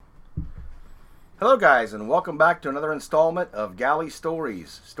Hello, guys, and welcome back to another installment of Galley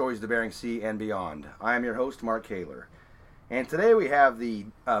Stories, Stories of the Bering Sea and Beyond. I am your host, Mark Kaler. And today we have the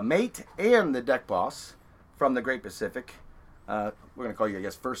mate and the deck boss from the Great Pacific. We're going to call you, I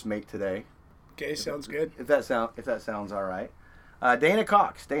guess, first mate today. Okay, sounds good. If that sounds all right. Dana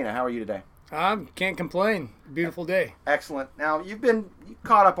Cox. Dana, how are you today? Can't complain. Beautiful day. Excellent. Now, you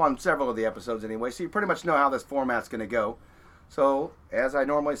caught up on several of the episodes anyway, so you pretty much know how this format's going to go. So, as I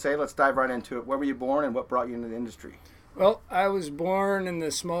normally say, let's dive right into it. Where were you born and what brought you into the industry? Well, I was born in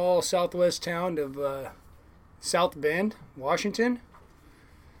the small southwest town of South Bend, Washington,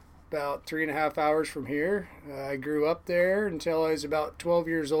 about 3.5 hours from here. I grew up there until I was about 12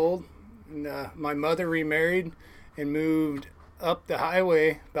 years old. And, my mother remarried and moved up the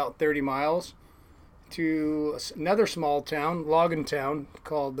highway about 30 miles to another small town, logging town,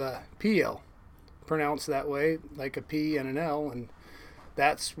 called PL. Pronounced that way, like a P and an L, and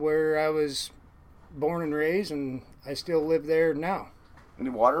that's where I was born and raised, and I still live there now. Any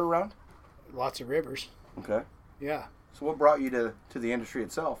water around? Lots of rivers. Okay. Yeah. So what brought you to the industry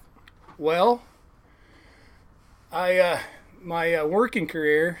itself? Well, my working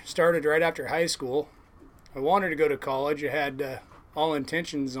career started right after high school. I wanted to go to college. I had all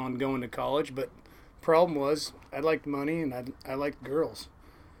intentions on going to college, but problem was I liked money and I liked girls.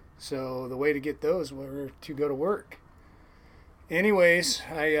 So the way to get those were to go to work. Anyways,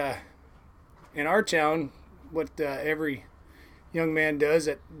 in our town, what every young man does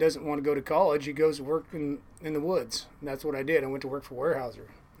that doesn't want to go to college, he goes to work in the woods. And that's what I did. I went to work for Weyerhaeuser.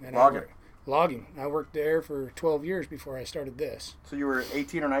 Logging. I worked there for 12 years before I started this. So you were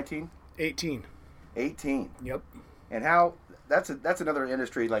 18 or 19? 18. 18. Yep. And how that's another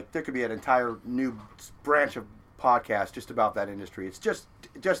industry, like there could be an entire new branch of podcast just about that industry. It's just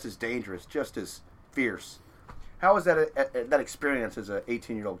as dangerous, just as fierce. How was that experience as an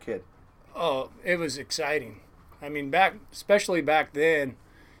 18-year-old kid? Oh, it was exciting. I mean, especially back then,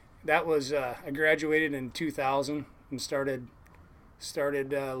 that was I graduated in 2000 and started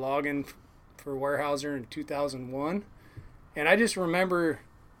logging for Weyerhaeuser in 2001, and I just remember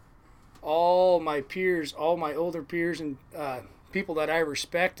all my older peers and people that I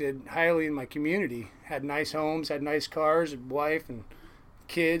respected highly in my community had nice homes, had nice cars, a wife and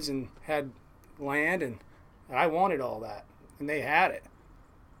kids, and had land, and I wanted all that, and they had it.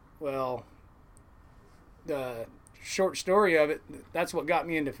 Well, the short story of it, that's what got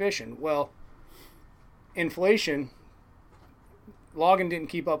me into fishing. Well, inflation, logging didn't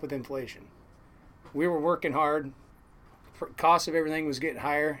keep up with inflation. We were working hard. Cost of everything was getting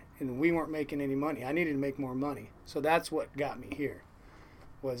higher, and we weren't making any money. I needed to make more money. So that's what got me here,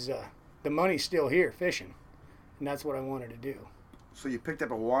 was the money's still here, fishing. And that's what I wanted to do. So you picked up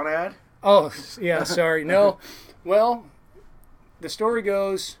a want ad? Oh, yeah, sorry. No. Well, the story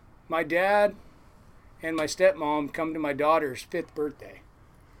goes, my dad and my stepmom come to my daughter's 5th birthday.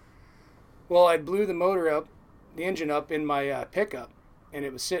 Well, I blew the engine up in my pickup, and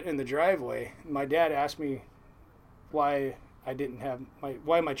it was sitting in the driveway. My dad asked me why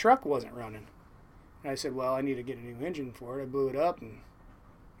my truck wasn't running. And I said, well, I need to get a new engine for it. I blew it up, and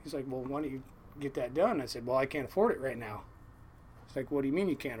he's like, well, why don't you get that done? I said, well, I can't afford it right now. He's like, what do you mean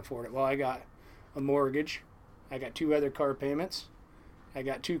you can't afford it? Well, I got a mortgage. I got 2 other car payments. I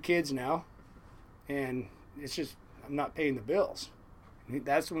got 2 kids now, and it's just, I'm not paying the bills. And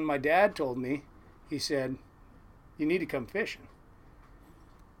that's when my dad told me, he said, you need to come fishing.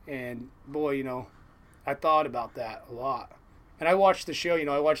 And boy, I thought about that a lot. And I watched the show,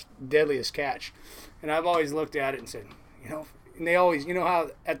 I watched Deadliest Catch. And I've always looked at it and said, and they always,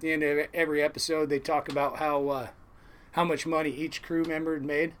 how at the end of every episode they talk about how much money each crew member had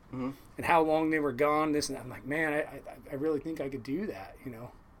made, mm-hmm. and how long they were gone, this and that. I'm like, man, I really think I could do that,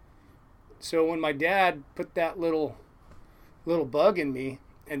 So when my dad put that little bug in me,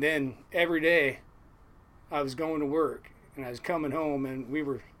 and then every day I was going to work and I was coming home, and we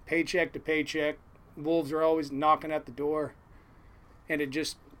were paycheck to paycheck. Wolves were always knocking at the door, and it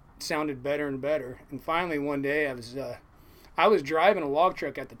just sounded better and better. And finally one day I was driving a log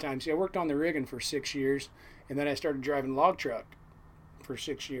truck at the time. See, I worked on the rigging for 6 years, and then I started driving log truck for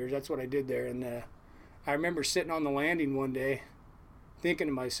 6 years. That's what I did there. And I remember sitting on the landing one day thinking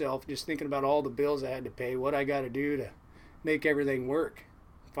to myself, just thinking about all the bills I had to pay, what I got to do to make everything work.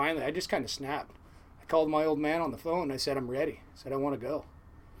 Finally, I just kind of snapped. I called my old man on the phone, and I said, I'm ready. I said, I want to go.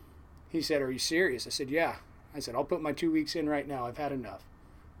 He said, are you serious? I said, yeah. I said, I'll put my 2 weeks in right now. I've had enough.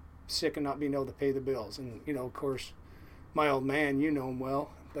 I'm sick of not being able to pay the bills. And, of course, my old man, you know him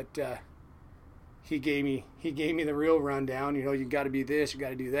well, but he gave me the real rundown. You got to be this, you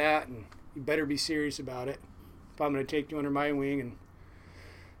got to do that, and you better be serious about it if I'm going to take you under my wing and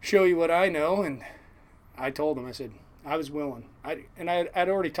show you what I know. And I told him, I said, I was willing. I'd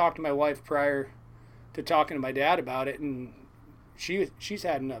already talked to my wife prior to talking to my dad about it, and she's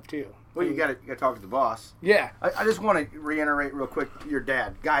had enough too. Well, you got to talk to the boss. Yeah. I just want to reiterate real quick. Your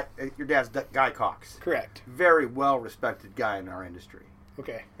dad's Guy Cox. Correct. Very well respected guy in our industry.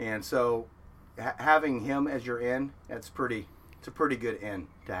 Okay. And so, having him as your in, it's a pretty good in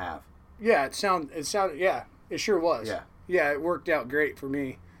to have. Yeah, it sounded. Yeah, it sure was. Yeah. Yeah, it worked out great for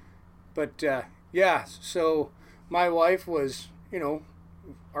me. But yeah, so my wife was,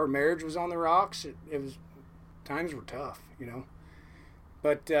 our marriage was on the rocks. It was, times were tough,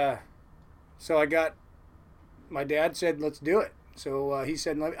 But so my dad said, let's do it. So he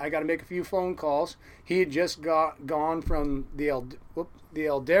said, I got to make a few phone calls. He had just gone from the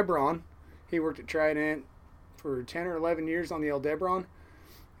Aldebaran. He worked at Trident for 10 or 11 years on the Aldebaran.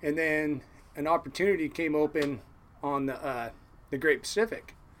 And then an opportunity came open on the Great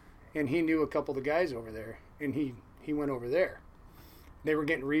Pacific. And he knew a couple of the guys over there. And he went over there. They were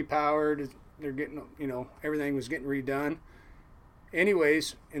getting repowered. They're getting, everything was getting redone.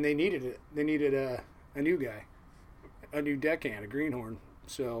 Anyways, and they needed it. They needed a new guy, a new deckhand, a greenhorn.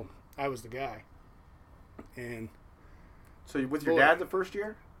 So I was the guy. And so with your dad the first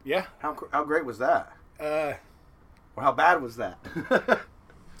year? Yeah. How great was that? Or how bad was that?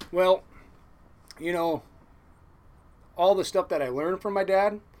 Well, all the stuff that I learned from my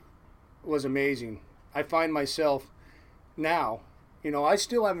dad was amazing. I find myself now, I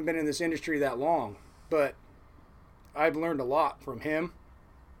still haven't been in this industry that long, but I've learned a lot from him,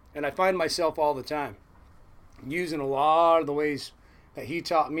 and I find myself all the time using a lot of the ways that he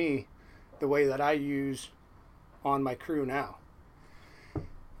taught me, the way that I use on my crew now.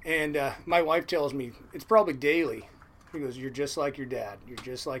 And my wife tells me it's probably daily. She goes, "You're just like your dad. You're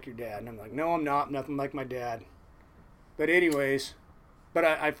just like your dad." And I'm like, "No, I'm not. Nothing like my dad." But anyways,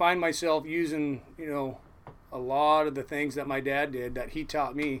 I find myself using, a lot of the things that my dad did that he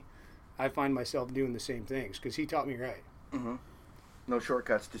taught me. I find myself doing the same things because he taught me right. Mm-hmm. No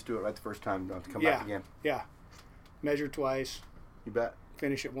shortcuts. Just do it right the first time. Don't have to come back again. Yeah. Measure twice. You bet.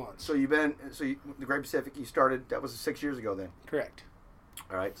 Finish it once. So the Great Pacific, you started, that was 6 years ago then? Correct.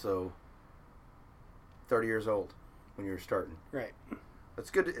 All right, so 30 years old when you were starting. Right.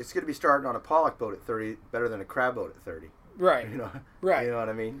 It's good to be starting on a pollock boat at 30, better than a crab boat at 30. Right. Right. You know what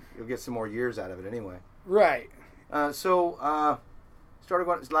I mean? You'll get some more years out of it anyway. Right. Started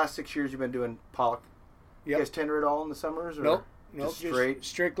going, the last 6 years you've been doing pollock. Yep. You guys tender it all in the summers? Or Nope. Just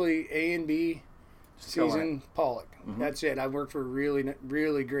strictly A and B season pollock. Mm-hmm. That's it. I work for a really,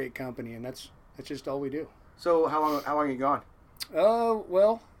 really great company, and that's just all we do. So how long are you gone?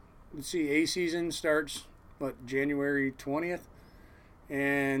 Well, let's see. A season starts January 20th,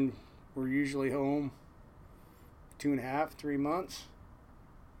 and we're usually home 2.5, 3 months,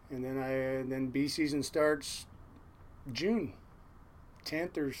 and then B season starts June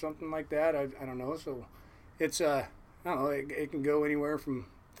 10th or something like that. I don't know. So it's I don't know. It can go anywhere from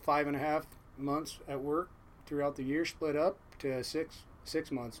 5.5 months at work throughout the year, split up to six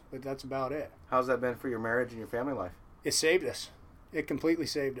months, but that's about it. How's that been for your marriage and your family life? It saved us. It completely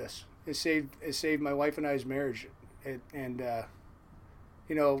saved us. It saved my wife and I's marriage. With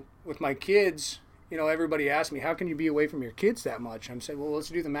my kids, everybody asks me, how can you be away from your kids that much? I'm saying, well, let's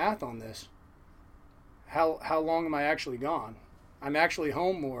do the math on this. How long am I actually gone? I'm actually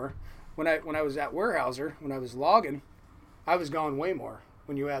home more. When I was at Weyerhaeuser, when I was logging, I was gone way more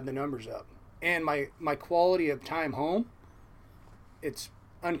when you add the numbers up. And my quality of time home, it's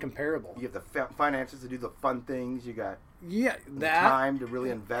uncomparable. You have the finances to do the fun things. You got the time to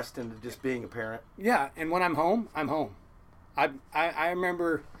really invest into just being a parent. Yeah, and when I'm home, I'm home. I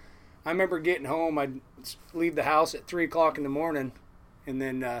remember getting home. I'd leave the house at 3:00 in the morning, and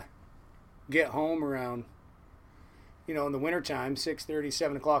then get home around, in the wintertime, 6:30,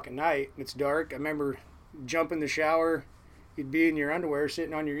 7 o'clock at night. It's dark. I remember jumping in the shower. You'd be in your underwear,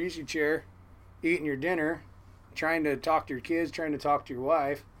 sitting on your easy chair, eating your dinner, trying to talk to your kids, trying to talk to your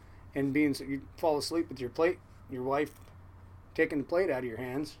wife, and you'd fall asleep with your plate, your wife taking the plate out of your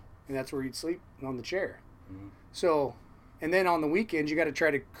hands, and that's where you'd sleep, on the chair. Mm-hmm. So, and then on the weekends, you got to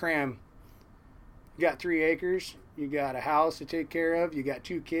try to cram. You got 3 acres, you got a house to take care of, you got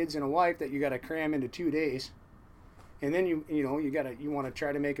 2 kids and a wife that you got to cram into 2 days, and then you want to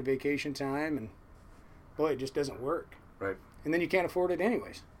try to make a vacation time, and boy, it just doesn't work. Right. And then you can't afford it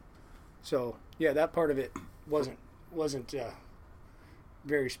anyways. So yeah, that part of it wasn't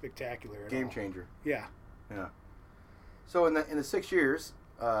very spectacular at all. Game changer. Yeah. Yeah. So in the 6 years,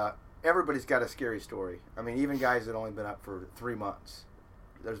 everybody's got a scary story. I mean, even guys that only been up for 3 months,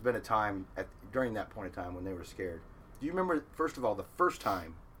 there's been a time during that point in time when they were scared. Do you remember, first of all, the first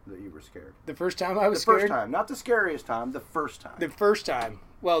time that you were scared? The first time I was The scared? first time. Not the scariest time, the first time. The first time.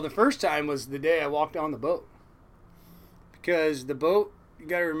 Well, the first time was the day I walked on the boat. Because the boat, you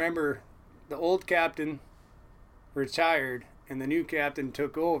got to remember, the old captain retired and the new captain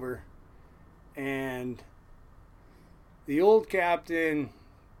took over. And the old captain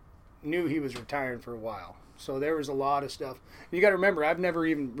knew he was retiring for a while. So there was a lot of stuff. You got to remember, I've never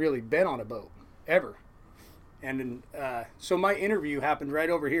even really been on a boat, ever. And so my interview happened right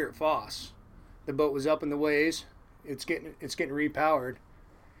over here at Foss. The boat was up in the ways. It's getting repowered.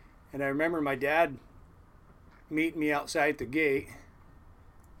 And I remember my dad meeting me outside the gate.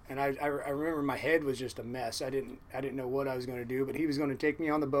 And I remember my head was just a mess. I didn't know what I was going to do, but he was going to take me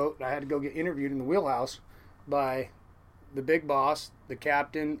on the boat. And I had to go get interviewed in the wheelhouse by the big boss, the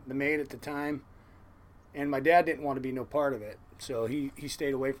captain, the mate at the time. And my dad didn't want to be no part of it. So he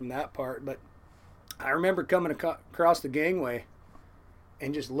stayed away from that part. But I remember coming across the gangway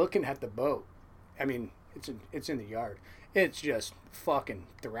and just looking at the boat. I mean, it's in the yard. It's just fucking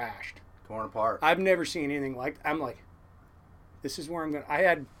thrashed. Torn apart. I've never seen anything like. I'm like, this is where I'm going. I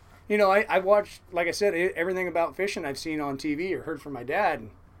had, I watched, like I said, everything about fishing I've seen on TV or heard from my dad.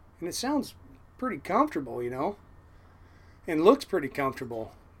 And it sounds pretty comfortable, and looks pretty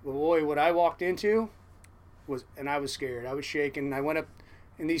comfortable. But boy, what I walked into and I was scared. I was shaking. I went up,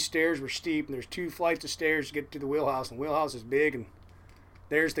 and these stairs were steep, and there's 2 flights of stairs to get to the wheelhouse, and the wheelhouse is big, and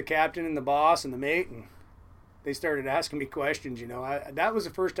there's the captain and the boss and the mate, and they started asking me questions. That was the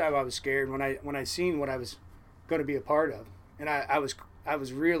first time I was scared when I seen what I was going to be a part of, and I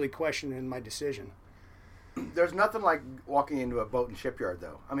was really questioning my decision. There's nothing like walking into a boat and shipyard,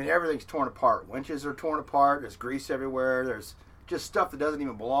 though. I mean, everything's torn apart. Winches are torn apart. There's grease everywhere. There's just stuff that doesn't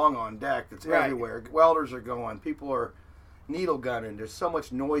even belong on deck that's Right. everywhere. Welders are going. People are needle gunning. There's so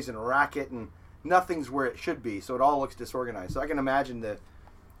much noise and racket, and nothing's where it should be, so it all looks disorganized. So I can imagine that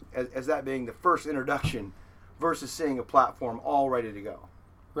as that being the first introduction versus seeing a platform all ready to go.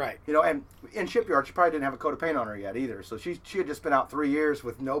 Right. And in shipyard, she probably didn't have a coat of paint on her yet either. So she had just been out 3 years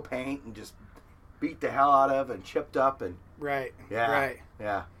with no paint and just beat the hell out of and chipped up and Right. yeah, Right.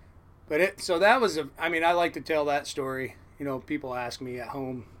 yeah. But so that was I like to tell that story. People ask me at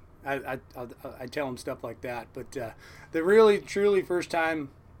home. I tell them stuff like that. But the really, truly first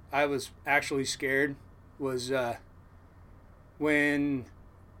time I was actually scared was when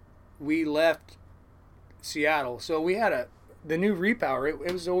we left Seattle. So we had the new repower.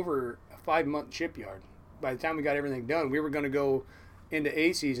 It was over a 5-month shipyard. By the time we got everything done, we were going to go into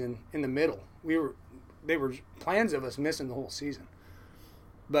A season in the middle. They were plans of us missing the whole season.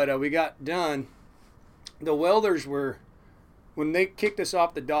 But we got done. The welders were, when they kicked us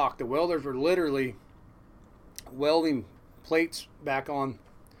off the dock, the welders were literally welding plates back on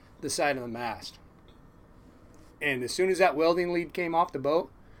the side of the mast. And as soon as that welding lead came off the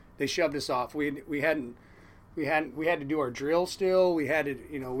boat, they shoved us off. We had to do our drill still. We had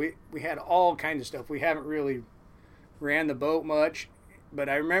to, we had all kinds of stuff. We haven't really ran the boat much, but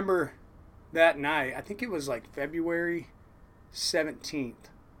I remember that night, I think it was like February 17th.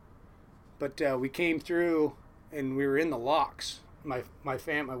 But we came through and we were in the locks. My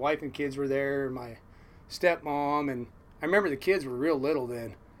wife and kids were there, my stepmom, and I remember the kids were real little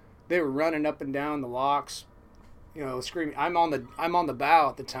then. They were running up and down the locks, screaming. I'm on the bow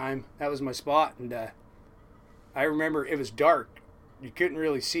at the time. That was my spot, and I remember it was dark. You couldn't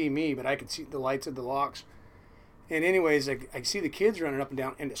really see me, but I could see the lights of the locks. And anyways, I see the kids running up and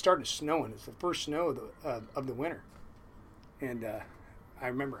down, and it started snowing. It's the first snow of the winter. And I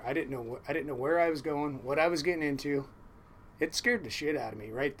remember I didn't know where I was going, what I was getting into. It scared the shit out of me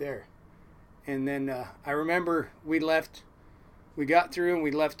right there. And then I remember we got through and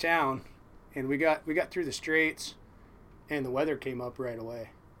we left town, and we got through the straits, and the weather came up right away.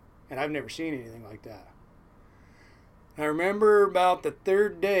 And I've never seen anything like that. I remember about the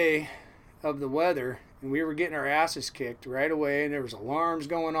 3rd day of the weather, and we were getting our asses kicked right away, and there was alarms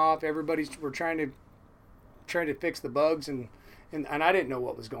going off. We're trying to fix the bugs, and I didn't know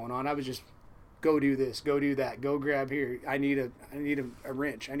what was going on. I was just, go do this, go do that, go grab here. I need a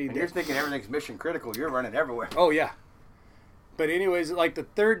wrench. I need. And you're thinking everything's mission critical. You're running everywhere. Oh yeah. But anyways, like the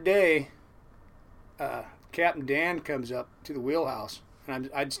 3rd day, Captain Dan comes up to the wheelhouse, and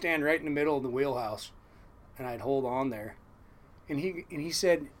I'd stand right in the middle of the wheelhouse, and I'd hold on there, and he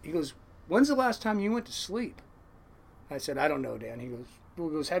said, when's the last time you went to sleep? I said, I don't know, Dan. He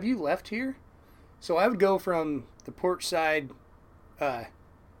goes, have you left here? So I would go from the port side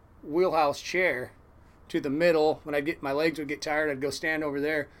wheelhouse chair to the middle. When my legs would get tired, I'd go stand over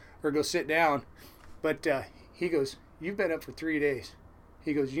there or go sit down. But he goes, you've been up for 3 days.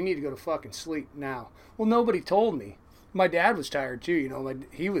 He goes, you need to go to fucking sleep now. Well, nobody told me. My dad was tired too.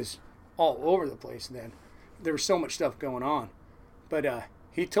 He was all over the place then. There was so much stuff going on. But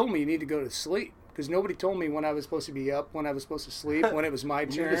he told me you need to go to sleep because nobody told me when I was supposed to be up, when I was supposed to sleep, when it was my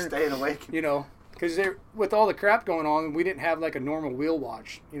turn. You're just staying awake. Because with all the crap going on, we didn't have like a normal wheel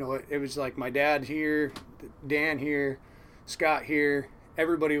watch. It was like my dad here, Dan here, Scott here.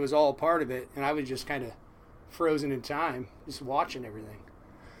 Everybody was all a part of it, and I was just kind of frozen in time, just watching everything.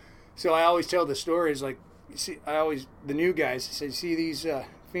 So I always tell the stories like, the new guys say, see these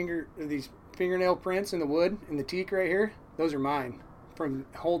fingernail prints in the wood in the teak right here? Those are mine from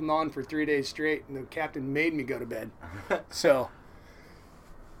holding on for 3 days straight, and the captain made me go to bed. So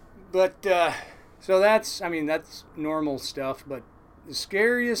that's normal stuff. But the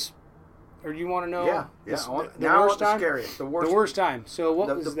scariest, or do you want to know? Yeah. The worst time? Scariest. The worst time. So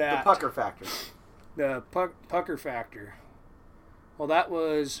what was that? The pucker factor. The pucker factor. Well, that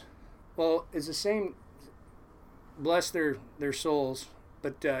was, it's the same. Bless their souls,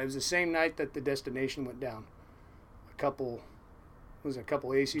 but it was the same night that the Destination went down. A couple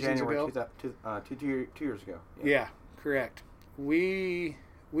A seasons January ago. 2 years ago. Yeah, correct. We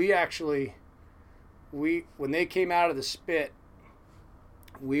actually when they came out of the spit,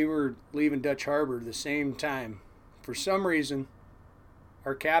 we were leaving Dutch Harbor the same time. For some reason,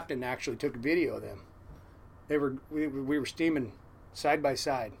 our captain actually took a video of them. We were steaming side by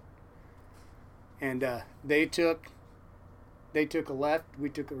side, and they took a left, we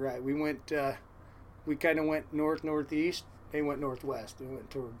took a right. We kind of went northeast. They went northwest. They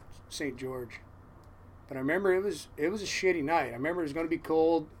went toward St. George. But I remember it was a shitty night. I remember it was going to be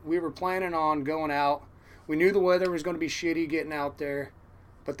cold. We were planning on going out. We knew the weather was going to be shitty getting out there,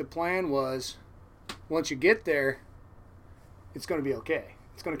 but the plan was, once you get there, it's going to be okay.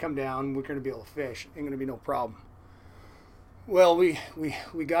 It's going to come down. We're going to be able to fish. Ain't going to be no problem. Well, we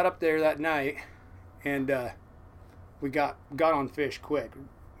got up there that night, and we got on fish quick.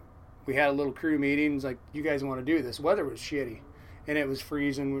 We had a little crew meeting. It's like, you guys want to do this? Weather was shitty, and it was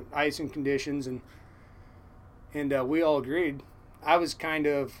freezing with icing conditions, and we all agreed. I was kind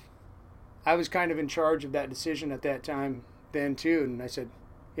of in charge of that decision at that time then too, and I said,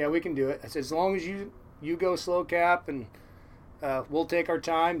 yeah, we can do it. I said, as long as you go slow, Cap, and we'll take our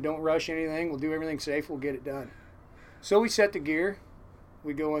time. Don't rush anything. We'll do everything safe. We'll get it done. So we set the gear.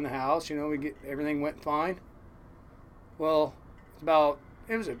 We go in the house. Everything went fine. Well,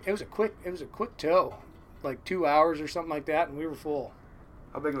 it was a quick tow, like 2 hours or something like that, and we were full.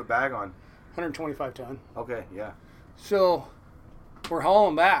 How big of a bag on? 125 ton. Okay, yeah. So we're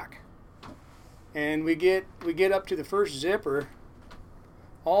hauling back, and we get up to the first zipper.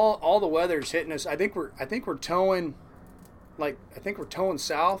 All the weather's hitting us. I think we're towing, we're towing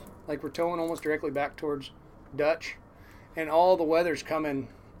south, like we're towing almost directly back towards Dutch, and all the weather's coming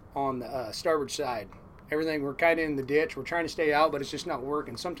on the starboard side. Everything, we're kind of in the ditch. We're trying to stay out, but it's just not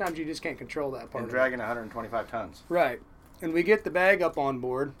working. Sometimes you just can't control that part. And dragging 125 tons. Right. And we get the bag up on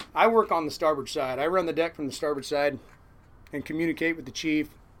board. I work on the starboard side. I run the deck from the starboard side and communicate with the chief.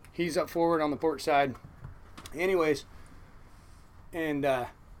 He's up forward on the port side. Anyways, and the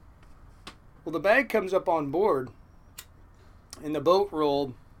bag comes up on board, and the boat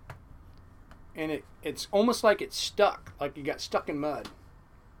rolled, and it's almost like it's stuck, like you got stuck in mud.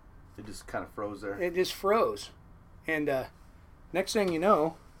 It just kind of froze there. It just froze. And next thing you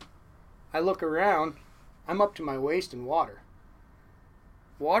know, I look around. I'm up to my waist in water.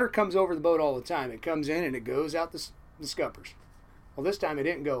 Water comes over the boat all the time. It comes in and it goes out the scuppers. Well, this time it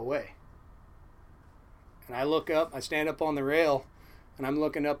didn't go away. And I look up. I stand up on the rail, and I'm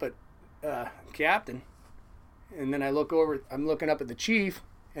looking up at Captain. And then I look over. I'm looking up at the chief,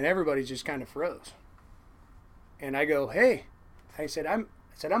 and everybody's just kind of froze. And I go, hey. I said, I'm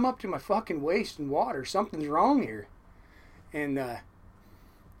up to my fucking waist in water. Something's wrong here. And,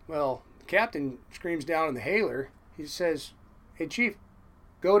 the captain screams down in the hailer. He says, hey, Chief,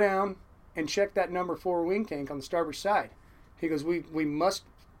 go down and check that number 4 wing tank on the starboard side. He goes, we must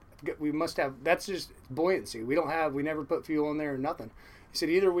have, that's just buoyancy. We never put fuel in there or nothing. He said,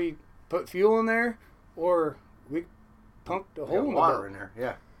 either we put fuel in there or we pumped a hole in the water boat. in there,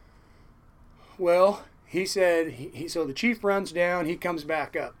 yeah. Well, he said, so the chief runs down, he comes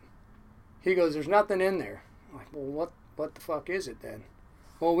back up. He goes, there's nothing in there. I'm like, well, what the fuck is it then?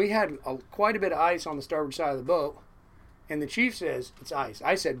 Well, we had quite a bit of ice on the starboard side of the boat, and the chief says, it's ice.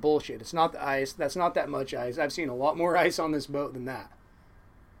 I said, bullshit, it's not the ice. That's not that much ice. I've seen a lot more ice on this boat than that.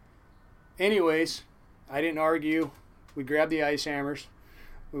 Anyways, I didn't argue. We grabbed the ice hammers.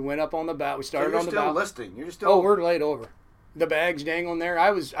 We went up on the bow. We started on the bow. You're still listing. You're still. Oh, we're laid over. The bag's dangling there.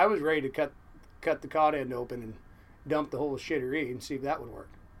 I was ready to cut the cod end open and dump the whole shittery and see if that would work.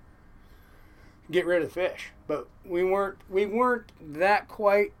 get rid of the fish. But we weren't that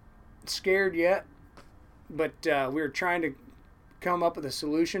quite scared yet. But we were trying to come up with a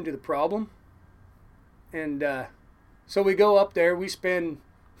solution to the problem. And so we go up there. We spend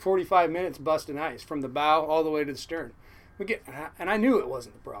 45 minutes busting ice from the bow all the way to the stern. And I knew it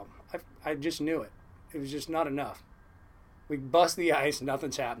wasn't the problem. I just knew it. It was just not enough. We bust the ice,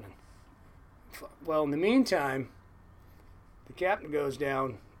 nothing's happening. Well, in the meantime, the captain goes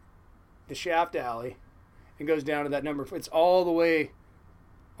down the shaft alley and goes down to that number. It's all the way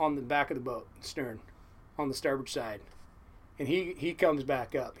on the back of the boat, stern, on the starboard side. And he comes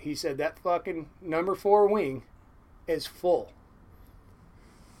back up. He said that fucking number 4 wing is full.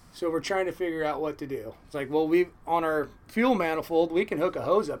 So we're trying to figure out what to do. It's like, well, on our fuel manifold, we can hook a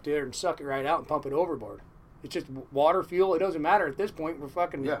hose up there and suck it right out and pump it overboard. It's just water, fuel. It doesn't matter at this point. We're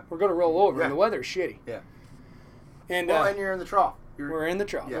going to roll over, and the weather's shitty. Yeah. And and you're in the trough. We're in the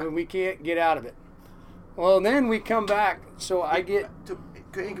trough. Yeah. I mean, we can't get out of it. Well, then we come back. So I get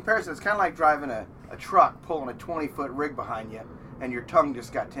in comparison, it's kind of like driving a truck pulling a 20-foot rig behind you, and your tongue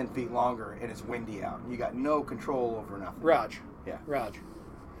just got 10 feet longer, and it's windy out. You got no control over nothing. Raj. Yeah. Raj.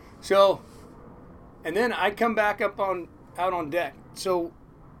 So, and then I come back out on deck. So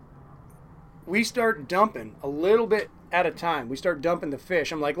we start dumping a little bit at a time. We start dumping the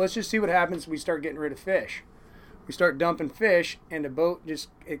fish. I'm like, let's just see what happens. We start getting rid of fish. We start dumping fish, and the boat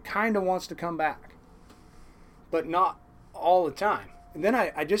it kind of wants to come back, but not all the time. And then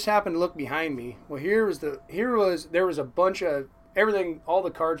I just happened to look behind me. Well, there was a bunch of everything. All the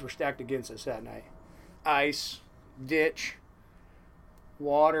cards were stacked against us that night. Ice, ditch,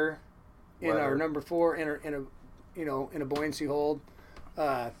 water in our number 4 in a buoyancy hold.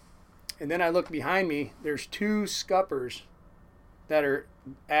 And then I look behind me. There's 2 scuppers that are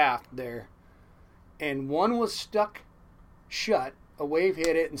aft there, and one was stuck shut. A wave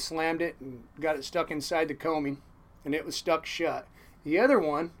hit it and slammed it and got it stuck inside the coaming, and it was stuck shut. The other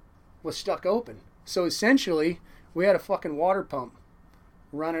one was stuck open. So essentially, we had a fucking water pump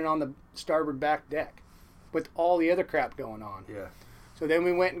running on the starboard back deck with all the other crap going on. Yeah. So then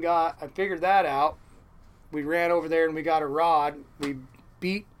we went and I figured that out. We ran over there and we got a rod. We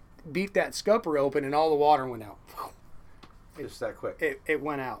beat that scupper open, and all the water went out. Just that quick. It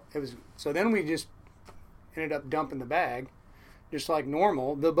went out. So then we just ended up dumping the bag, just like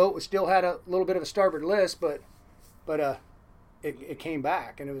normal. The boat still had a little bit of a starboard list, but it came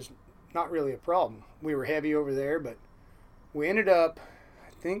back, and it was not really a problem. We were heavy over there, but we ended up,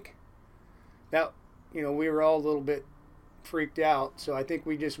 I think that, we were all a little bit freaked out. So I think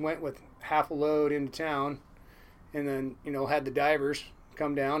we just went with half a load into town, and then, had the divers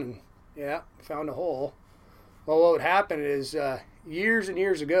come down and, found a hole. Well, what would happen is years and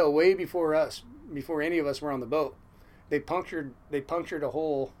years ago, way before any of us were on the boat, they punctured a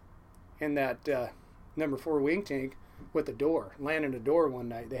hole in that number 4 wing tank with a door, landing a door one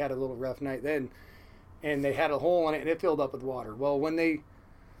night. They had a little rough night then, and they had a hole in it, and it filled up with water. Well, when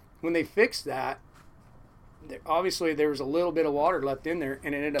they fixed that, obviously there was a little bit of water left in there,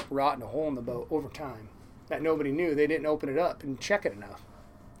 and it ended up rotting a hole in the boat over time that nobody knew. They didn't open it up and check it enough.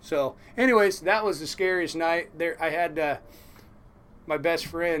 So anyways, that was the scariest night. There I had my best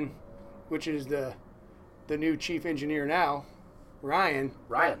friend, which is the new chief engineer now, Ryan.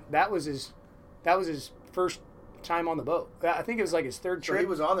 That was his first time on the boat. I think it was like his 3rd trip. So he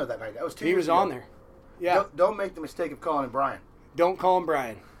was on there that night. That was 2 years He was ago. on there. Yeah. Don't make the mistake of calling him Brian. Don't call him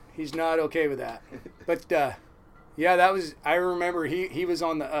Brian. He's not okay with that. But I remember he was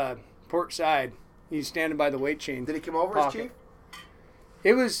on the port side. He's standing by the weight chain. Did he come over as chief?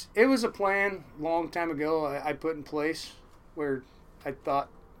 It was a plan long time ago I put in place where I thought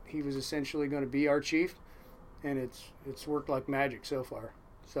he was essentially going to be our chief, and it's worked like magic so far.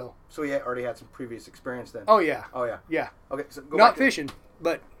 So he already had some previous experience then. Oh yeah. Yeah. Okay. So not fishing,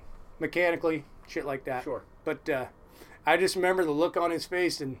 but mechanically, shit like that. Sure. But I just remember the look on his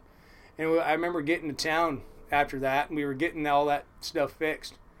face, and I remember getting to town after that, and we were getting all that stuff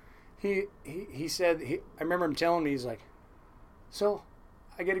fixed. He said, I remember him telling me, he's like, so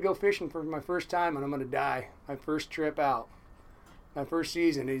I get to go fishing for my first time, and I'm going to die. My first trip out, my first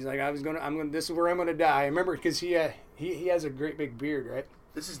season. He's like, this is where I'm going to die. I remember because he has a great big beard, right?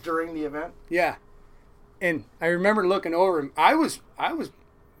 This is during the event? Yeah. And I remember looking over him. I was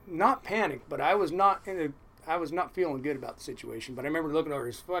not panicked, but I was not feeling good about the situation. But I remember looking over,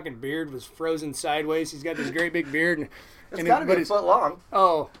 his fucking beard was frozen sideways. He's got this great big beard. It's got to be a foot long.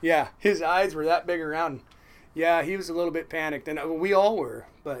 Oh, yeah. His eyes were that big around. Yeah, he was a little bit panicked. And we all were.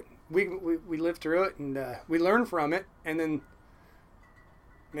 But we lived through it, and we learned from it. And then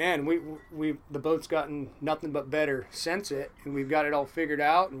man, the boat's gotten nothing but better since it, and we've got it all figured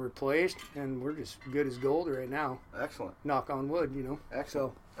out and replaced, and we're just good as gold right now. Excellent. Knock on wood, you know.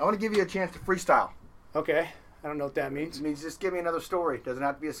 Excellent. So, I want to give you a chance to freestyle. Okay. I don't know what that means. It means just give me another story. It doesn't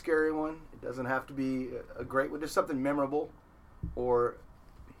have to be a scary one. It doesn't have to be a great one. Just something memorable, or.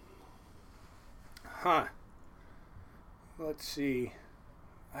 Huh. Let's see.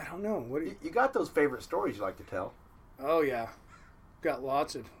 I don't know. What do you got those favorite stories you like to tell? Oh yeah, got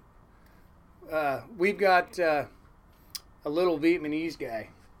lots of. We've got a little Vietnamese guy.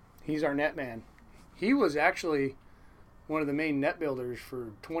 He's our net man. He was actually one of the main net builders for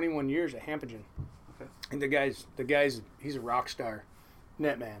 21 years at Hampton. Okay. And the guy's he's a rock star,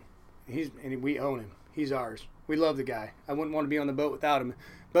 net man. And we own him. He's ours. We love the guy. I wouldn't want to be on the boat without him.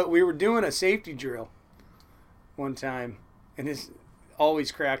 But we were doing a safety drill one time, and this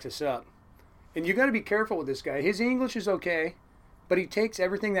always cracked us up. And you got to be careful with this guy. His English is okay, but he takes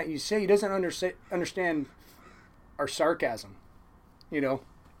everything that you say. He doesn't understand our sarcasm, you know.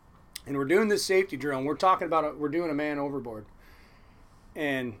 And we're doing this safety drill, and we're talking about we're doing a man overboard.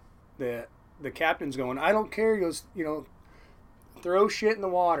 And the captain's going, I don't care. He goes, you know, throw shit in the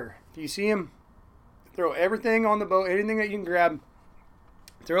water. If you see him, throw everything on the boat, anything that you can grab,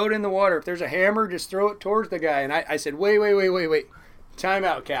 throw it in the water. If there's a hammer, just throw it towards the guy. And I said, wait. Time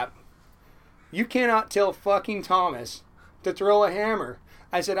out, Cap. You cannot tell fucking Thomas to throw a hammer.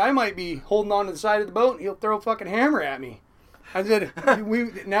 I said, I might be holding on to the side of the boat and he'll throw a fucking hammer at me. I said,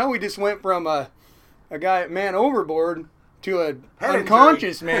 we just went from a guy man overboard to an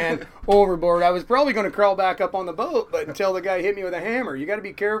unconscious man overboard. I was probably going to crawl back up on the boat, but until the guy hit me with a hammer. You got to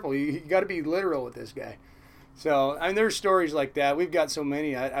be careful. You got to be literal with this guy. So, I mean, there's stories like that. We've got so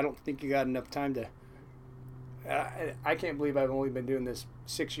many. I don't think you got enough time to. I can't believe I've only been doing this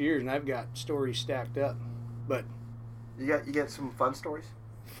 6 years, and I've got stories stacked up. But you get some fun stories.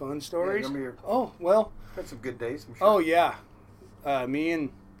 Fun stories? Yeah, oh well. Had some good days, I'm sure. Oh yeah, me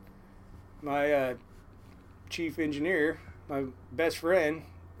and my chief engineer, my best friend.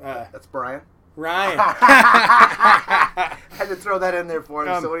 That's Brian. Ryan. I had to throw that in there for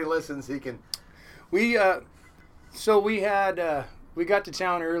him so when he listens, he can. We got to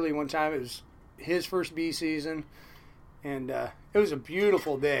town early one time. It was his first bee season, and it was a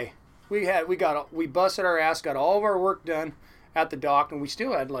beautiful day. We busted our ass, got all of our work done at the dock, and we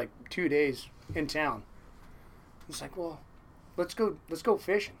still had like 2 days in town. It's like, well, let's go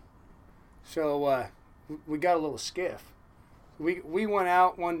fishing. So we got a little skiff. We went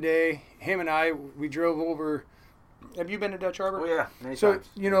out one day. Him and I, we drove over. Have you been to Dutch Harbor? Oh yeah, many so times.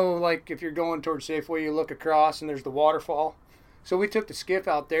 You know, like if you're going towards Safeway, you look across and there's the waterfall. So we took the skiff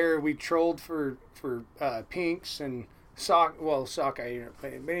out there. We trolled for pinks and sockeye.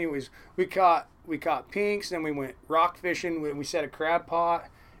 But anyways, we caught pinks. Then we went rock fishing. We set a crab pot.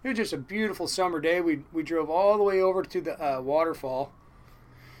 It was just a beautiful summer day. We drove all the way over to the waterfall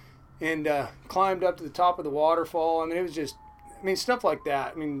and climbed up to the top of the waterfall. I mean, it was just, stuff like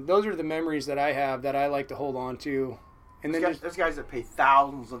that. I mean, those are the memories that I have that I like to hold on to. And then there's guys that pay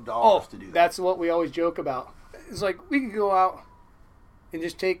thousands of dollars to do that. That's what we always joke about. It's like we could go out and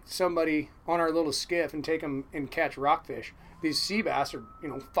just take somebody on our little skiff and take them and catch rockfish. These sea bass are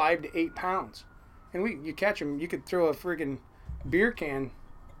 5 to 8 pounds, and you catch them. You could throw a friggin' beer can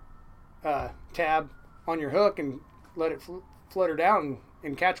tab on your hook and let it flutter down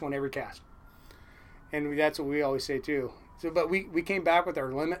and catch one every cast. And that's what we always say too. So, but we came back with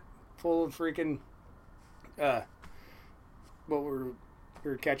our limit full of freaking we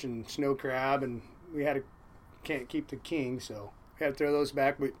were catching snow crab, and we can't keep the king, so we had to throw those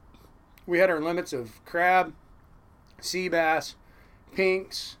back. We had our limits of crab, sea bass,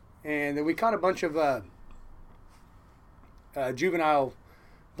 pinks, and then we caught a bunch of juvenile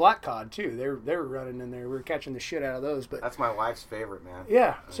black cod too. They were running in there. We were catching the shit out of those. But that's my wife's favorite, man.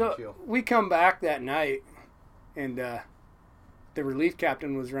 Yeah. So we come back that night, and the relief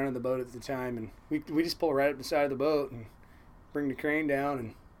captain was running the boat at the time, and we just pull right up the side of the boat and bring the crane down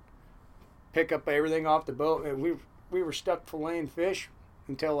and pick up everything off the boat. And we were stuck filleting fish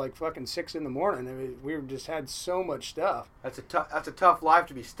until like fucking 6 a.m. I mean, we just had so much stuff. That's a tough life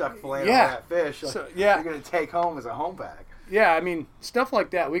to be stuck filleting on that fish. So, you're gonna take home as a home bag. Yeah, I mean, stuff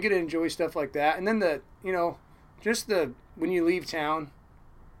like that. We get to enjoy stuff like that. And then when you leave town,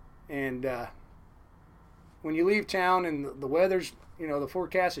 and when you leave town and the weather's, the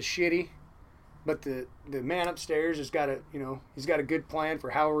forecast is shitty, but the man upstairs has got he's got a good plan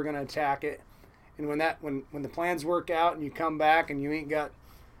for how we're gonna attack it. And when the plans work out and you come back and you ain't got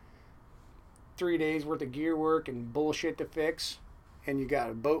 3 days worth of gear work and bullshit to fix, and you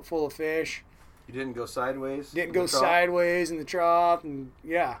got a boat full of fish, You didn't go sideways? Didn't go sideways in the trough, and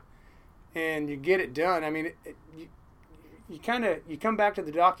yeah. And you get it done. I mean, you come back to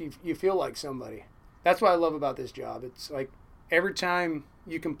the dock, you feel like somebody. That's what I love about this job. It's like every time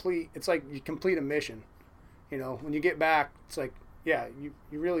you complete, it's like you complete a mission. You know, when you get back, it's like, yeah, you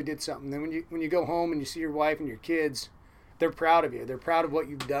really did something. Then when you go home and you see your wife and your kids, they're proud of you. They're proud of what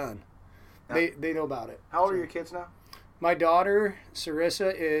you've done. Now, they know about it. How old are your kids now? My daughter,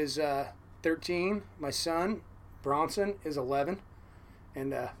 Sarissa, is 13. My son, Bronson, is 11.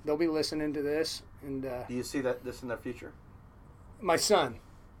 And they'll be listening to this. And do you see this in their future? My son,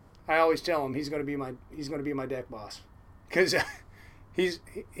 I always tell him he's going to be my deck boss, because his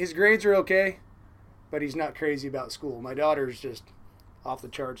grades are okay, but he's not crazy about school. My daughter's just off the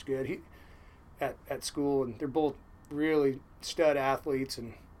charts good. At school, and they're both really stud athletes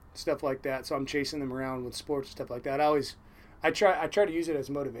and stuff like that. So I'm chasing them around with sports and stuff like that. I try to use it as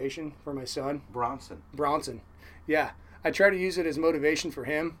motivation for my son. Bronson. Yeah. I try to use it as motivation for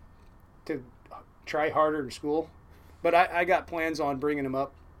him to try harder in school. But I got plans on bringing him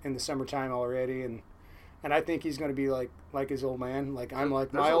up in the summertime already, and I think he's going to be like his old man, like I'm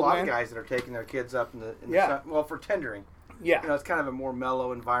like my old man. There's a lot of guys that are taking their kids up in the sun, well, for tendering. Yeah. You know, it's kind of a more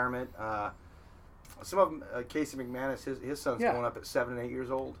mellow environment. Some of them, Casey McManus, his son's going up at 7 and 8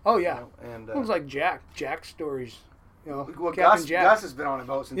 years old. Oh, yeah. You know, and it was like Jack's stories. You know, well, Gus has been on a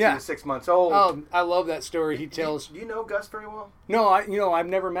boat since he was 6 months old. Oh, I love that story. He tells. Do you know Gus very well? No, I've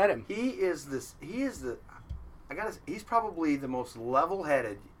never met him. He's probably the most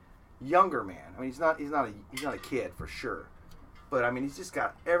level-headed younger man. I mean, he's not a kid for sure, but I mean, he's just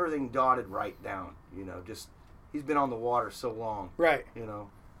got everything dotted right down. You know, just he's been on the water so long. Right. You know.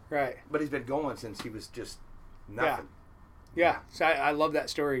 Right. But he's been going since he was just nothing. Yeah. So I love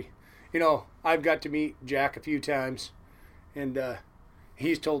that story. You know, I've got to meet Jack a few times, and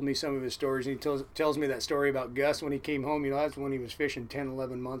he's told me some of his stories. And he tells me that story about Gus when he came home. You know, that's when he was fishing 10,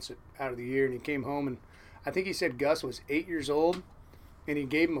 11 months out of the year, and he came home, and I think he said Gus was 8 years old, and he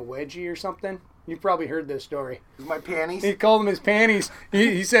gave him a wedgie or something. You've probably heard this story. My panties? He called them his panties.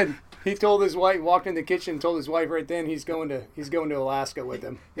 He said he told his wife, walked in the kitchen and told his wife right then he's going to Alaska with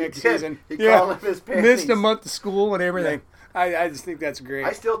him next season. He called them his panties. Missed a month of school and everything. Yeah. I just think that's great.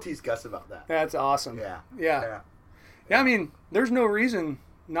 I still tease Gus about that. That's awesome. Yeah. I mean, there's no reason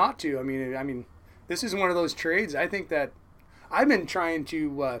not to. I mean, this is one of those trades. I think that I've been trying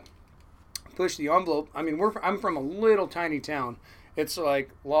to push the envelope. I mean, I'm from a little tiny town. It's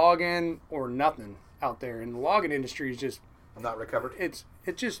like logging or nothing out there, and the logging industry is just not recovered. It's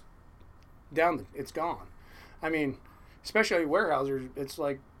just down. It's gone. I mean, especially Weyerhaeuser. It's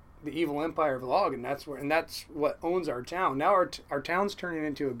like the evil empire of logging. That's what owns our town. Now our town's turning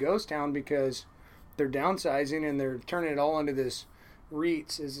into a ghost town because they're downsizing and they're turning it all into this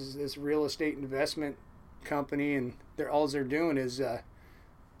REITs, this real estate investment company, and all they're doing is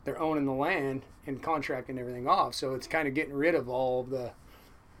they're owning the land and contracting everything off. So it's kind of getting rid of all of the,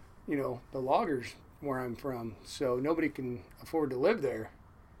 the loggers where I'm from. So nobody can afford to live there.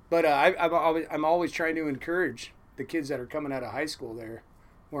 But I'm always trying to encourage the kids that are coming out of high school there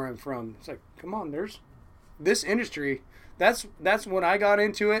where I'm from. It's like, come on, there's this industry. That's when I got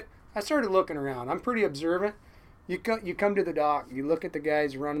into it. I started looking around. I'm pretty observant. You come to the dock. You look at the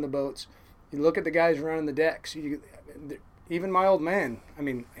guys running the boats. You look at the guys running the decks. Even my old man, I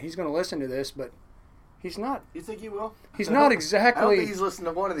mean, he's going to listen to this, but he's not. You think he will? He's not exactly. I don't think he's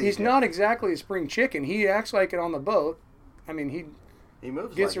listening to one of these. He's not exactly a spring chicken. He acts like it on the boat. I mean, he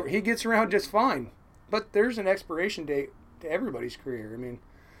moves. He gets around just fine. But there's an expiration date to everybody's career. I mean,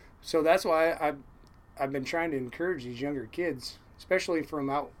 so that's why I've been trying to encourage these younger kids, especially from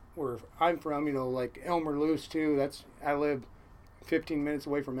out where I'm from. Like Elmer Luce too. I live 15 minutes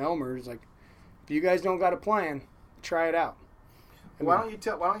away from Elmer. It's like, if you guys don't got a plan, try it out. Why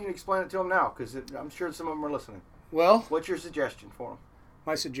don't you explain it to them now? Because I'm sure some of them are listening. Well, what's your suggestion for them?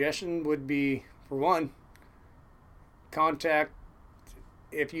 My suggestion would be, for one, contact,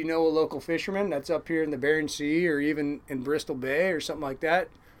 if you know a local fisherman that's up here in the Bering Sea or even in Bristol Bay or something like that,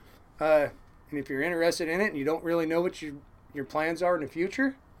 and if you're interested in it and you don't really know what your plans are in the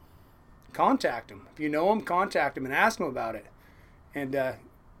future, contact them. If you know them, contact them and ask them about it. And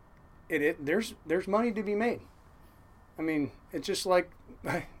there's money to be made. I mean, it's just like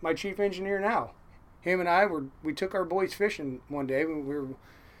my chief engineer now. Him and we took our boys fishing one day. We were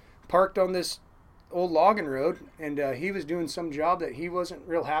parked on this old logging road, and he was doing some job that he wasn't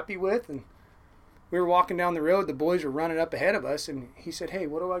real happy with. And we were walking down the road. The boys were running up ahead of us, and he said, "Hey,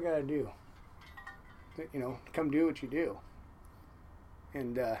 what do I got to do? Come do what you do."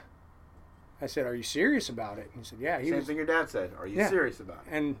 And I said, "Are you serious about it?" And he said, "Yeah." Same thing your dad said. Are you serious about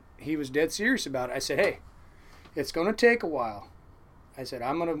it? And he was dead serious about it. I said, "Hey, it's going to take a while." I said,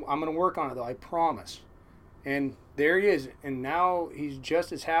 I'm gonna work on it though, I promise." And there he is. And now he's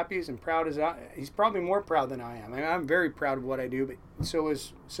just as happy and proud as he's probably more proud than I am. I mean, I'm very proud of what I do, but so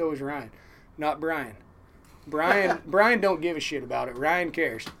is Ryan. Not Brian. Brian don't give a shit about it. Ryan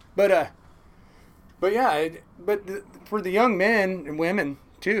cares. But yeah, for the young men and women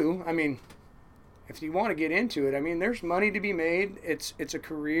too, I mean, if you want to get into it, I mean, there's money to be made. It's a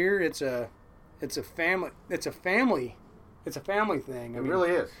career. It's a family. It's a family thing. It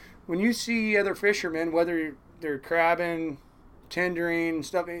really is. When you see other fishermen, whether they're crabbing, tendering,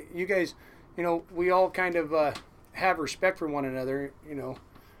 stuff, you guys, you know, we all kind of have respect for one another. You know,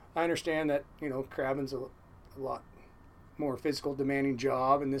 I understand that, you know, crabbing's a lot more physical demanding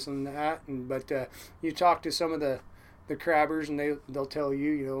job and this and that, but you talk to some of the crabbers and they'll tell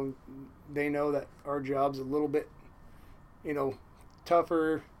you, you know, they know that our job's a little bit, you know,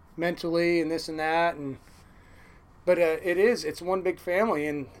 tougher mentally and this and that, but it's one big family,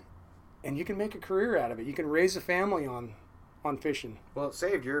 and you can make a career out of it. You can raise a family on fishing. Well, it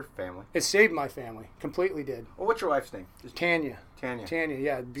saved your family. It saved my family. Completely did. Well, what's your wife's name? Tanya,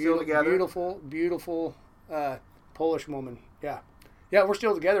 yeah. Beautiful Polish woman. Yeah, we're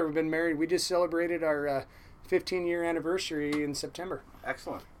still together. We've been married. We just celebrated our 15-year anniversary in September.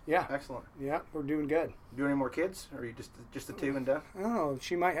 Excellent. Yeah. Excellent. Yeah, we're doing good. Do any more kids? Or are you just the two and done? Oh,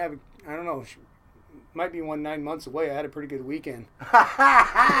 she might have, I don't know. She might be 9 months away. I had a pretty good weekend.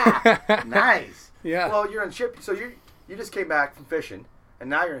 Nice. Yeah. Well, you're in so you just came back from fishing, and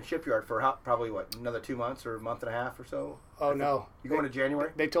now you're in shipyard for probably another 2 months or a month and a half or so? Oh, no. You going to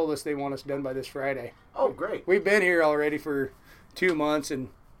January? They told us they want us done by this Friday. Oh, great. We've been here already for 2 months, and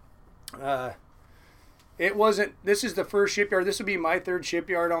this is the first shipyard. This will be my third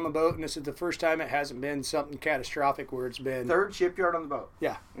shipyard on the boat, and this is the first time it hasn't been something catastrophic where it's been. Third shipyard on the boat?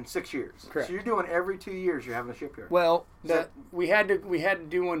 Yeah. In 6 years? Correct. So you're doing every 2 years you're having a shipyard? Well, we had to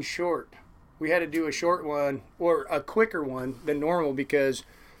do one short. We had to do a short one, or a quicker one than normal, because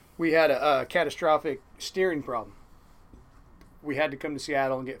we had a catastrophic steering problem. We had to come to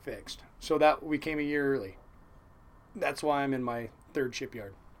Seattle and get fixed. So that we came a year early. That's why I'm in my third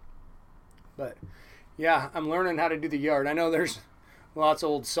shipyard. But yeah, I'm learning how to do the yard. I know there's lots of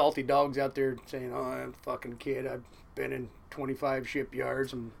old salty dogs out there saying, "Oh, I'm a fucking kid. I've been in 25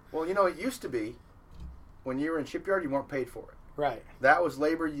 shipyards." Well, you know, it used to be when you were in shipyard, you weren't paid for it. Right. That was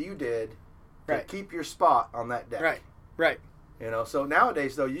labor you did to keep your spot on that deck. Right. You know, so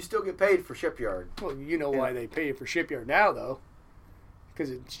nowadays, though, you still get paid for shipyard. Well, you know why they pay you for shipyard now, though. Because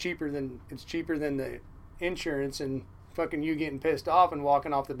it's cheaper than the insurance and fucking you getting pissed off and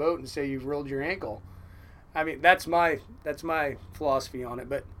walking off the boat and say you've rolled your ankle. I mean, that's my philosophy on it.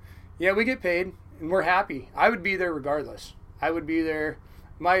 But yeah, we get paid and we're happy. I would be there regardless. I would be there.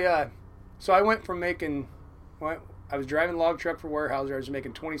 So I went from making, I was driving log truck for Weyerhaeuser. I was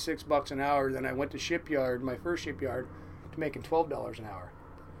making $26 an hour. Then I went to shipyard, my first shipyard, to making $12 an hour.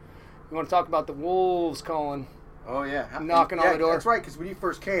 You want to talk about the wolves calling? Oh yeah, knocking on the door. That's right. Because when you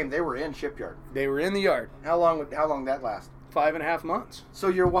first came, they were in shipyard. They were in the yard. How long that last? 5.5 months. So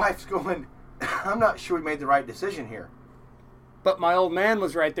your wife's going, I'm not sure we made the right decision here. But my old man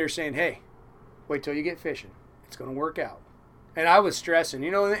was right there saying, "Hey, wait till you get fishing. It's going to work out." And I was stressing,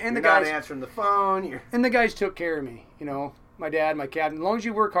 you know. And the guys not answering the phone. And the guys took care of me, you know. My dad, my captain. As long as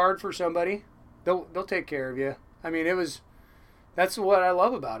you work hard for somebody, they'll take care of you. I mean, that's what I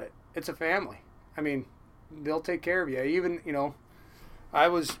love about it. It's a family. I mean, they'll take care of you. Even, you know, I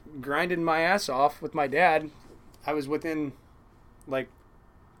was grinding my ass off with my dad. I was within like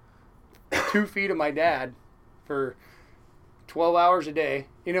 2 feet of my dad for 12 hours a day.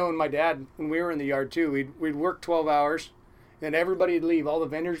 You know, and my dad, when we were in the yard too, we'd work 12 hours, then everybody would leave. All the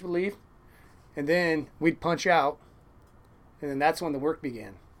vendors would leave, and then we'd punch out, and then that's when the work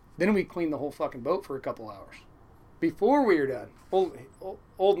began. Then we'd clean the whole fucking boat for a couple hours before we were done.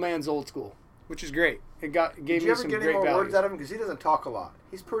 Old man's old school, which is great. It gave me some great values. Did you ever get any more words out of him? Because he doesn't talk a lot.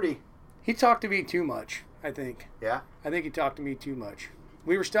 He's pretty... He talked to me too much, I think. Yeah? I think he talked to me too much.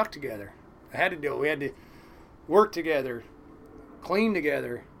 We were stuck together. I had to do it. We had to work together, clean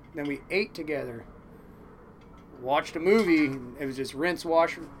together, then we ate together, watched a movie. It was just rinse,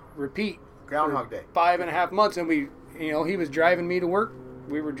 wash, repeat. Groundhog Day. 5.5 months, and he was driving me to work.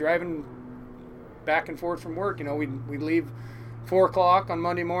 We were driving back and forth from work. You know, we'd leave 4 o'clock on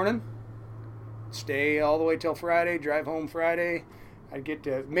Monday morning, stay all the way till Friday, drive home Friday. I'd get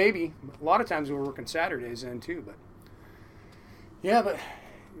to, maybe, a lot of times we were working Saturdays then too, but yeah, but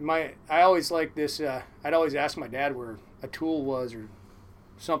I always like this, I'd always ask my dad where a tool was or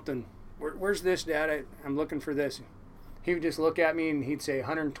something Where's this, Dad? I'm looking for this. He would just look at me and he'd say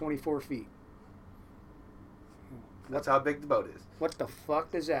 124 feet. That's how big the boat is. What the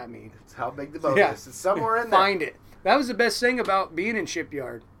fuck does that mean? It's how big the boat is. It's somewhere in there. Find it. That was the best thing about being in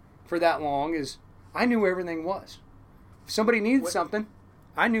shipyard for that long is I knew where everything was. If somebody needed something,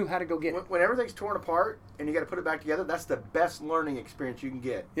 I knew how to go get it. When everything's torn apart and you got to put it back together, that's the best learning experience you can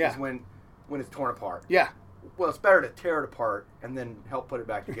get. Yeah. Is when it's torn apart. Yeah. Well, it's better to tear it apart and then help put it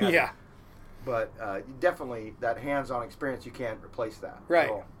back together. Yeah. But definitely that hands-on experience, you can't replace that. Right.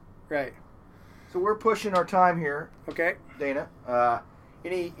 So, Right. so we're pushing our time here, Okay. Dana.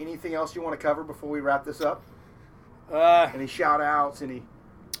 Anything else you want to cover before we wrap this up? Uh, Any shout-outs? Any?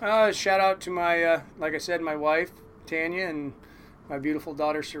 Shout out to my, like I said, my wife, Tanya, and my beautiful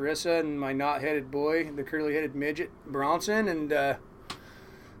daughter, Sarissa, and my knot-headed boy, the curly-headed midget, Bronson, and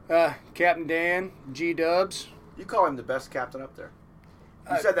Captain Dan, G-Dubs. You call him the best captain up there.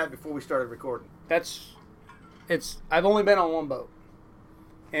 You said that before we started recording. I've only been on one boat.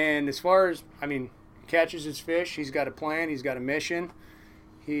 And as far as, catches his fish, he's got a plan, he's got a mission.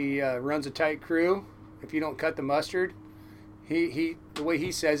 He runs a tight crew. If you don't cut the mustard, the way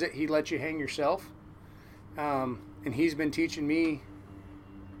he says it, he lets you hang yourself. And he's been teaching me.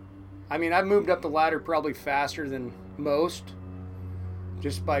 I've moved up the ladder probably faster than most,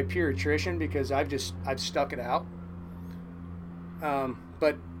 just by pure attrition because I've stuck it out.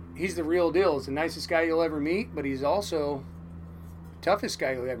 But he's the real deal. He's the nicest guy you'll ever meet, but he's also the toughest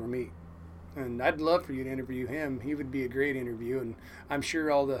guy you'll ever meet. And I'd love for you to interview him. He would be a great interview, and I'm sure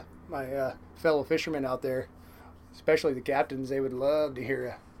all my fellow fishermen out there, especially the captains, they would love to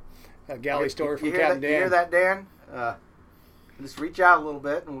hear a galley story from Captain Dan. You hear that, Dan? Just reach out a little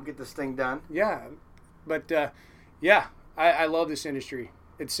bit, and we'll get this thing done. Yeah, but I love this industry.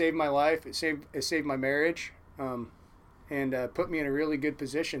 It saved my life. It saved my marriage, and put me in a really good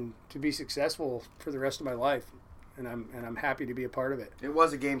position to be successful for the rest of my life. And I'm happy to be a part of it. It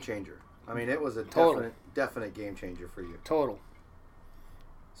was a game changer. It was a definite game changer for you. Total.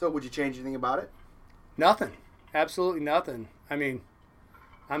 So would you change anything about it? Nothing. Absolutely nothing. I'm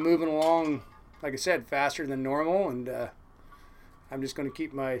moving along, like I said, faster than normal, and I'm just going to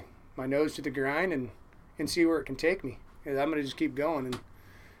keep my nose to the grind and see where it can take me. I'm going to just keep going,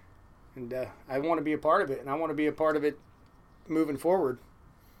 and I want to be a part of it, and I want to be a part of it moving forward.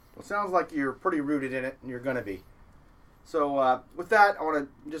 Well, it sounds like you're pretty rooted in it, and you're going to be. So with that, I want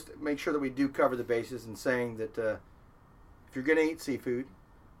to just make sure that we do cover the bases in saying that if you're going to eat seafood,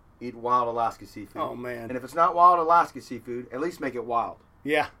 eat wild Alaska seafood. Oh, man. And if it's not wild Alaska seafood, at least make it wild.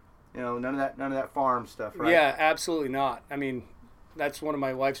 Yeah. None of that farm stuff, right? Yeah, absolutely not. That's one of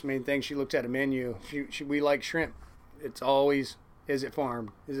my wife's main things. She looks at a menu. We like shrimp. It's always, is it farmed?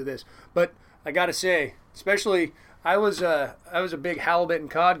 Is it this? But I got to say, especially I was a big halibut and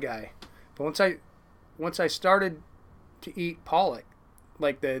cod guy. But once I started to eat pollock,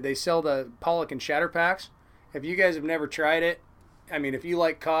 like they sell the pollock and shatter packs. If you guys have never tried it, if you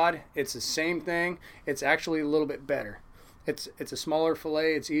like cod, it's the same thing. It's actually a little bit better. It's a smaller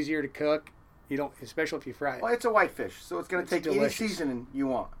fillet. It's easier to cook. You don't, especially if you fry it. Well, it's a whitefish, so it's going to take any seasoning you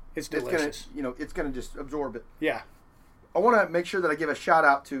want. It's delicious. It's going to just absorb it. Yeah. I want to make sure that I give a shout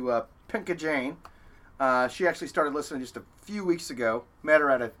out to Pinka Jane. She actually started listening just a few weeks ago. Met her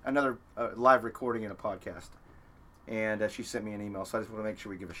at another live recording in a podcast, and she sent me an email. So I just want to make sure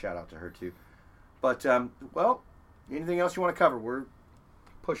we give a shout out to her too. But anything else you want to cover? We're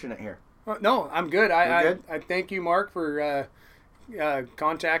pushing it here. No, I'm good. I good? Thank you, Mark, for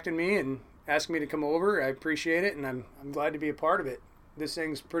contacting me and asking me to come over. I appreciate it, and I'm glad to be a part of it. This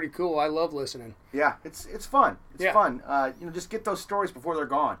thing's pretty cool. I love listening. Yeah, it's fun. It's fun. Just get those stories before they're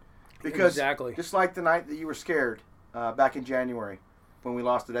gone. Because exactly. Just like the night that you were scared back in January when we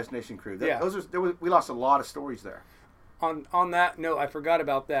lost the Destination Crew. We lost a lot of stories there. On that note, I forgot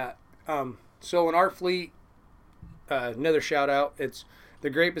about that. So in our fleet, another shout out, it's the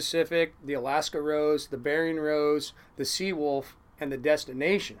Great Pacific, the Alaska Rose, the Bering Rose, the Seawolf, and the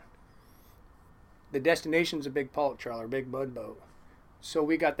Destination. The Destination's a big pollock trawler, big mud boat. So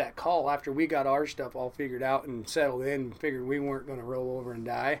we got that call after we got our stuff all figured out and settled in and figured we weren't going to roll over and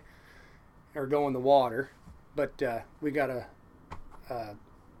die or go in the water. But we got a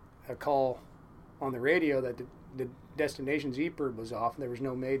call on the radio that the Destination's E-Bird was off and there was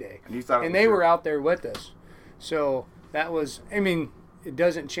no Mayday. And they were out there with us. So that was, it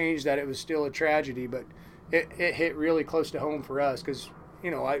doesn't change that it was still a tragedy, but it hit really close to home for us because, we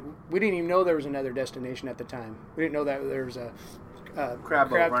didn't even know there was another destination at the time. We didn't know that there was a crab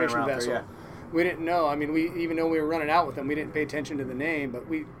fishing vessel. There, yeah. We didn't know. Even though we were running out with them, we didn't pay attention to the name. But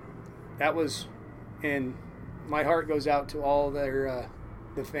and my heart goes out to all their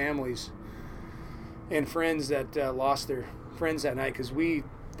the families and friends that lost their friends that night, because we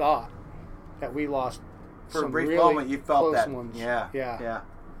thought that we lost For some a brief really moment, you felt close that. ones. Yeah. Yeah.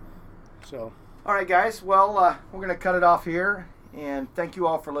 So, All right, guys. Well, we're going to cut it off here, and thank you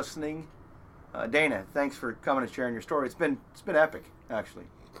all for listening. Dana, thanks for coming and sharing your story. It's been epic, actually.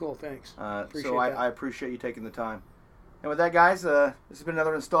 cool, thanks. So I appreciate you taking the time. And with that, guys, this has been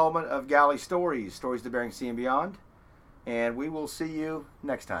another installment of Galley Stories, Stories to Bering Sea and Beyond. And we will see you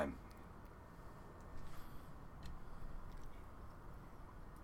next time.